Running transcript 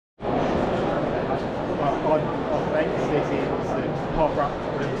this is Park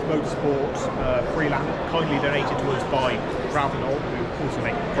Motorsport Freelander, kindly donated to us by Ravenol, who also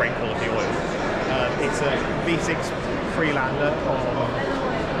make great quality oil. It's a V6 Freelander on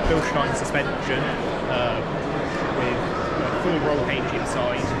Bilstein suspension with a full roll cage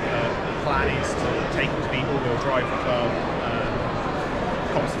inside. The plan is to take it to the all-wheel drive club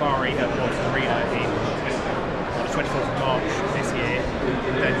Safari at Walton Arena on the 24th of March this year.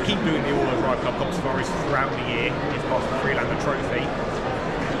 Then keep doing the all-wheel drive club Safaris throughout the year as part of the Freelander Trophy.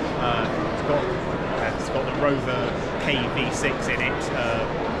 It's got the Rover KV6 in it. I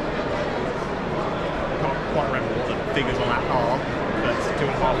can't quite remember what the figures on that are, but it's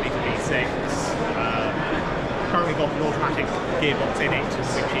 2.5 litre V6. Currently got an automatic gearbox in it,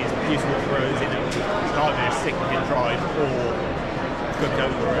 which is useful for us in either a stick and drive or flip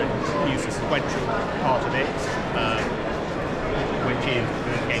over and use the sequential part of it, which is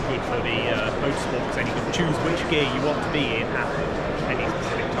again good for the motorsport, because then you can choose which gear you want to be in at any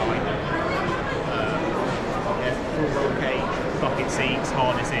specific time. Full roll cage, bucket seats,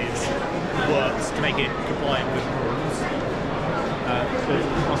 harnesses, works to make it compliant with rules. There's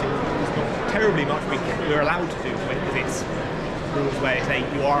not terribly much we're allowed to do with it, because it's rules where they say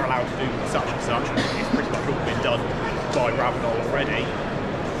you are allowed to do such and such, and it's pretty much all been done by Ravenol already,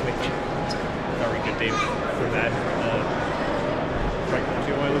 which is a very good deal from them. Great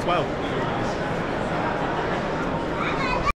quality oil as well.